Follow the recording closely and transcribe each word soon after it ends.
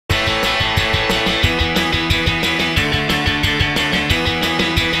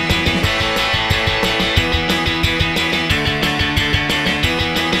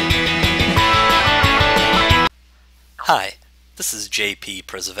Hi, this is JP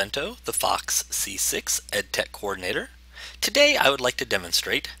Presavento, the Fox C6 EdTech Coordinator. Today I would like to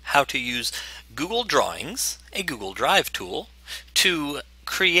demonstrate how to use Google Drawings, a Google Drive tool, to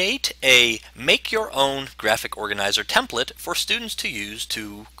create a make-your-own graphic organizer template for students to use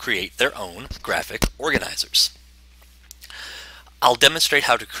to create their own graphic organizers. I'll demonstrate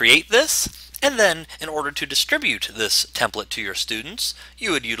how to create this, and then in order to distribute this template to your students,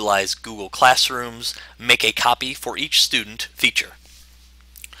 you would utilize Google Classroom's Make a Copy for Each Student feature.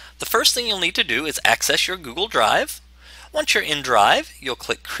 The first thing you'll need to do is access your Google Drive. Once you're in Drive, you'll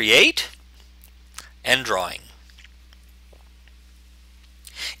click Create and Drawing.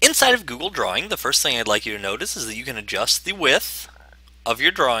 Inside of Google Drawing, the first thing I'd like you to notice is that you can adjust the width of your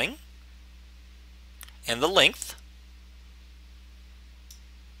drawing and the length,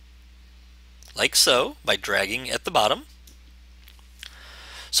 like so, by dragging at the bottom.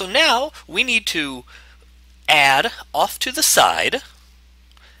 So now we need to add off to the side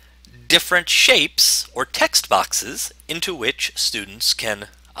different shapes or text boxes into which students can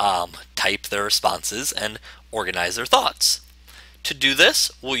type their responses and organize their thoughts. To do this,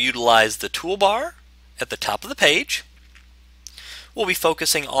 we'll utilize the toolbar at the top of the page. We'll be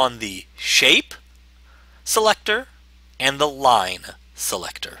focusing on the shape selector and the line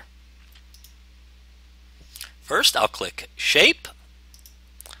selector. First, I'll click Shape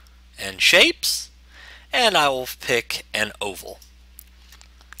and Shapes, and I will pick an oval.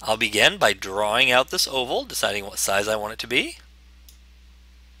 I'll begin by drawing out this oval, deciding what size I want it to be.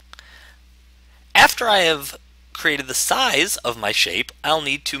 After I have created the size of my shape, I'll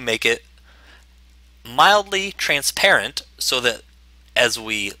need to make it mildly transparent so that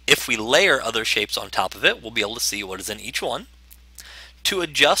if we layer other shapes on top of it, we'll be able to see what is in each one. To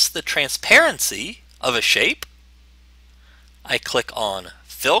adjust the transparency of a shape, I click on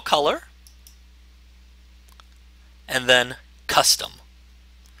Fill Color and then Custom.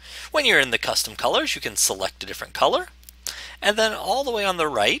 When you're in the custom colors, you can select a different color, and then all the way on the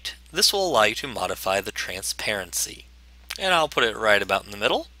right, this will allow you to modify the transparency. And I'll put it right about in the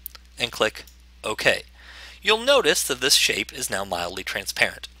middle and click OK. You'll notice that this shape is now mildly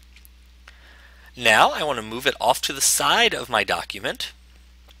transparent. Now I want to move it off to the side of my document,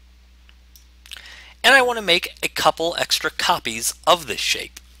 and I want to make a couple extra copies of this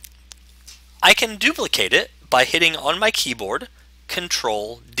shape. I can duplicate it by hitting on my keyboard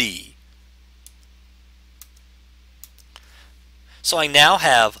Control D. So I now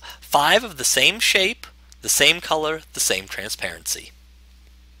have 5 of the same shape, the same color, the same transparency.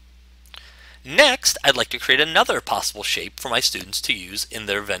 Next, I'd like to create another possible shape for my students to use in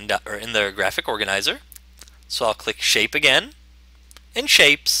their graphic organizer. So I'll click Shape again, and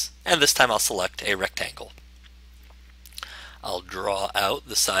Shapes, and this time I'll select a rectangle. I'll draw out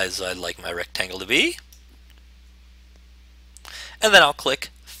the size I'd like my rectangle to be, and then I'll click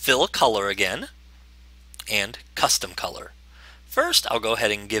Fill Color again and Custom Color. First, I'll go ahead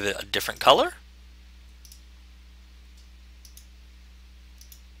and give it a different color,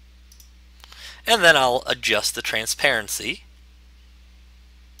 and then I'll adjust the transparency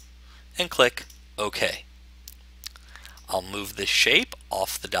and click OK. I'll move this shape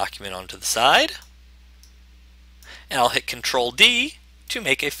off the document onto the side, and I'll hit Control D to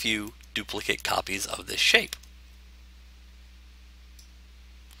make a few duplicate copies of this shape.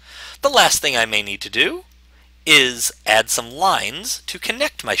 The last thing I may need to do is add some lines to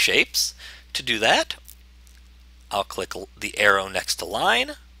connect my shapes. To do that, I'll click the arrow next to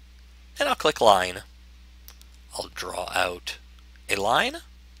line, and I'll click Line. I'll draw out a line.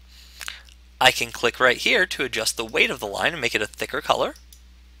 I can click right here to adjust the weight of the line and make it a thicker color.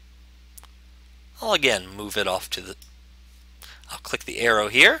 I'll again move it off to I'll click the arrow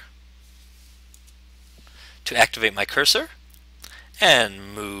here to activate my cursor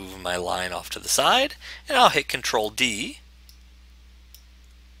and move my line off to the side, and I'll hit Control D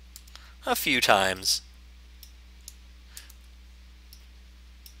a few times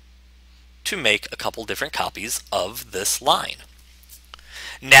to make a couple different copies of this line.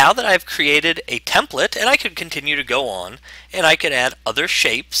 Now that I've created a template, and I could continue to go on, and I could add other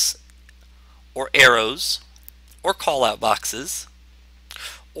shapes or arrows or call-out boxes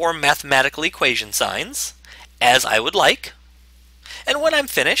or mathematical equation signs as I would like. And when I'm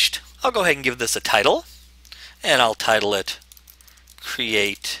finished, I'll go ahead and give this a title, and I'll title it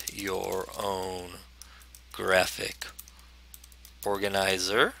Create Your Own Graphic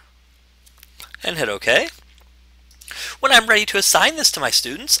Organizer and hit OK. When I'm ready to assign this to my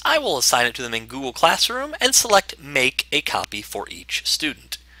students, I will assign it to them in Google Classroom and select Make a Copy for Each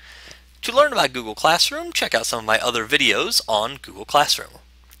Student. To learn about Google Classroom, check out some of my other videos on Google Classroom.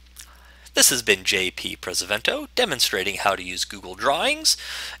 This has been JP Presavento demonstrating how to use Google Drawings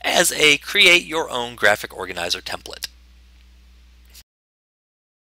as a create your own graphic organizer template.